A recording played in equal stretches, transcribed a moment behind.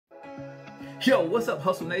Yo, what's up,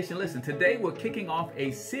 Hustle Nation? Listen, today we're kicking off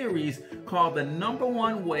a series called The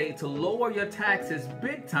 #1 Way to Lower Your Taxes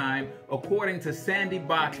Big Time, according to Sandy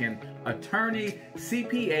Botkin, attorney,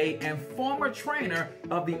 CPA, and former trainer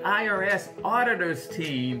of the IRS auditors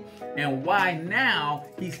team, and why now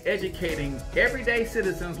he's educating everyday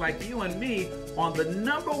citizens like you and me on the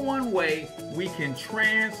 #1 way we can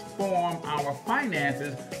transform our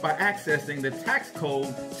finances by accessing the tax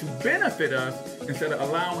code to benefit us instead of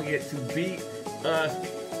allowing it to beat us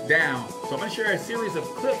down. So I'm going to share a series of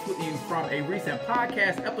clips with you from a recent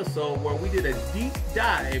podcast episode where we did a deep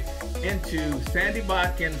dive into Sandy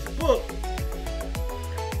Botkin's book,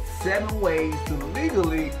 7 Ways to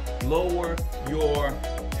Legally Lower Your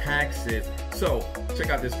Taxes. So check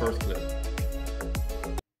out this first clip.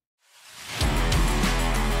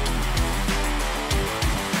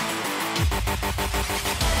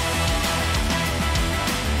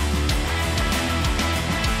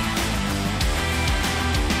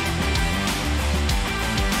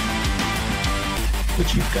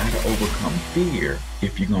 But you've got to overcome fear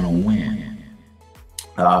if you're going to win.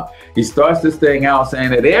 He starts this thing out saying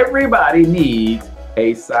that everybody needs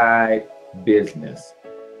a side business.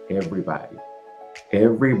 Everybody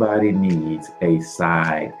needs a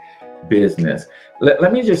side business.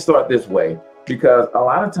 Let me just start this way, because a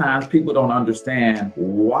lot of times people don't understand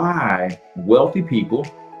why wealthy people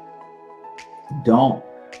don't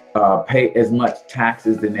pay as much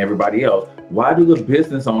taxes than everybody else. Why do the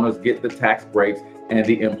business owners get the tax breaks and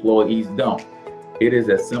the employees don't? It is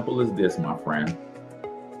as simple as this, my friend.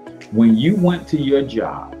 When you went to your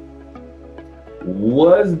job,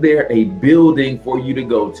 was there a building for you to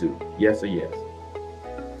go to? Yes or yes?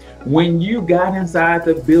 When you got inside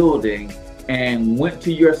the building and went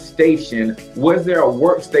to your station, was there a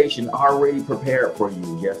workstation already prepared for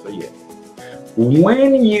you? Yes or yes?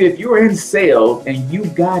 If you were in sales and you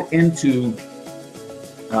got into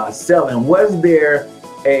selling, was there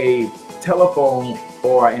a telephone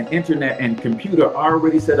or an internet and computer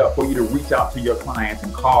already set up for you to reach out to your clients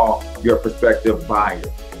and call your prospective buyers?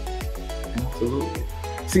 Absolutely.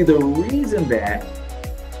 See, the reason that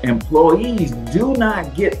employees do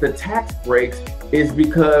not get the tax breaks is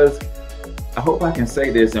because, I hope I can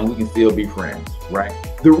say this and we can still be friends, right?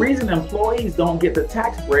 The reason employees don't get the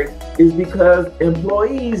tax breaks is because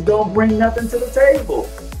employees don't bring nothing to the table.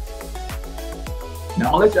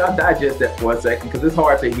 Now, I'll let y'all digest that for a second, because it's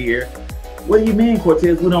hard to hear. What do you mean,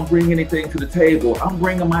 Cortez, we don't bring anything to the table? I'm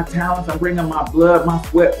bringing my talents, I'm bringing my blood, my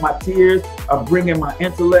sweat, my tears, I'm bringing my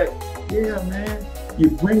intellect. Yeah, man,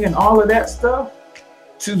 you're bringing all of that stuff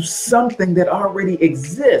to something that already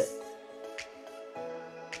exists,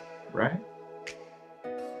 right?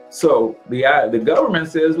 So the government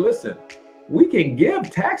says, listen, we can give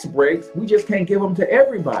tax breaks, we just can't give them to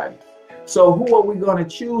everybody. So who are we going to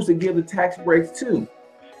choose to give the tax breaks to?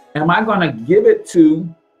 Am I going to give it to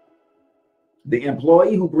the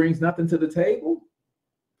employee who brings nothing to the table?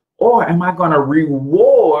 Or am I going to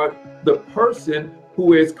reward the person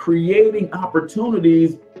who is creating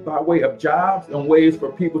opportunities by way of jobs and ways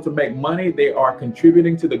for people to make money? They are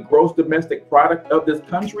contributing to the gross domestic product of this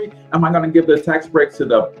country. Am I going to give the tax breaks to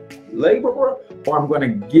the laborer, or I'm going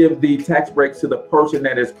to give the tax breaks to the person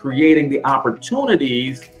that is creating the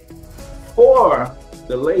opportunities for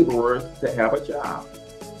the laborers to have a job?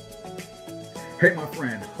 Hey, my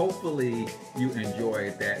friend, hopefully you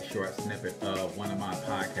enjoyed that short snippet of one of my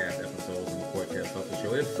podcast episodes on the Cortez Hustle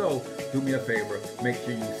Show. If so, do me a favor, make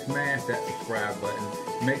sure you smash that subscribe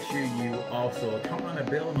button. Make sure you also turn on the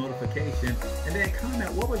bell notification, and then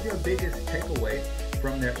comment what was your biggest takeaway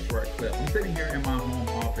from that short clip. I'm sitting here in my home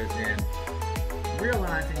office and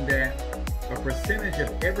realizing that a percentage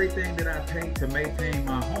of everything that I pay to maintain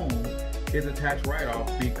my home is a tax write-off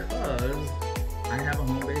because I have a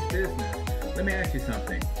home-based business. Let me ask you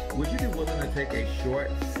something. Would you be willing to take a short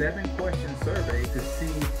 7-question survey to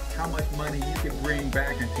see how much money you could bring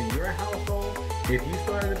back into your household if you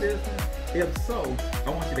started a business? If so, I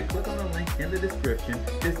want you to click on the link in the description.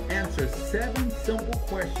 Just answer 7 simple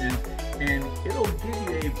questions and it'll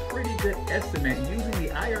give you a pretty good estimate using the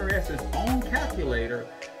IRS's own calculator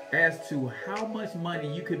as to how much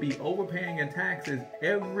money you could be overpaying in taxes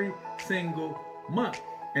every single month.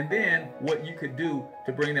 And then what you could do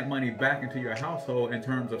to bring that money back into your household in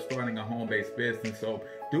terms of starting a home-based business. So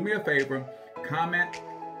do me a favor, comment,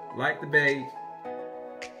 like the page.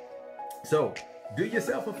 So do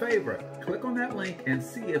yourself a favor, click on that link and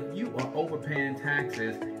see if you are overpaying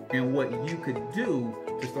taxes and what you could do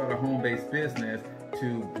to start a home-based business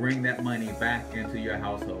to bring that money back into your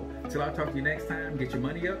household. Till I talk to you next time, get your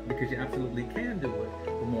money up because you absolutely can do it.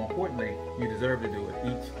 But more importantly, you deserve to do it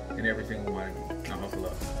each and every single one of you. Now hustle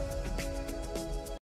up.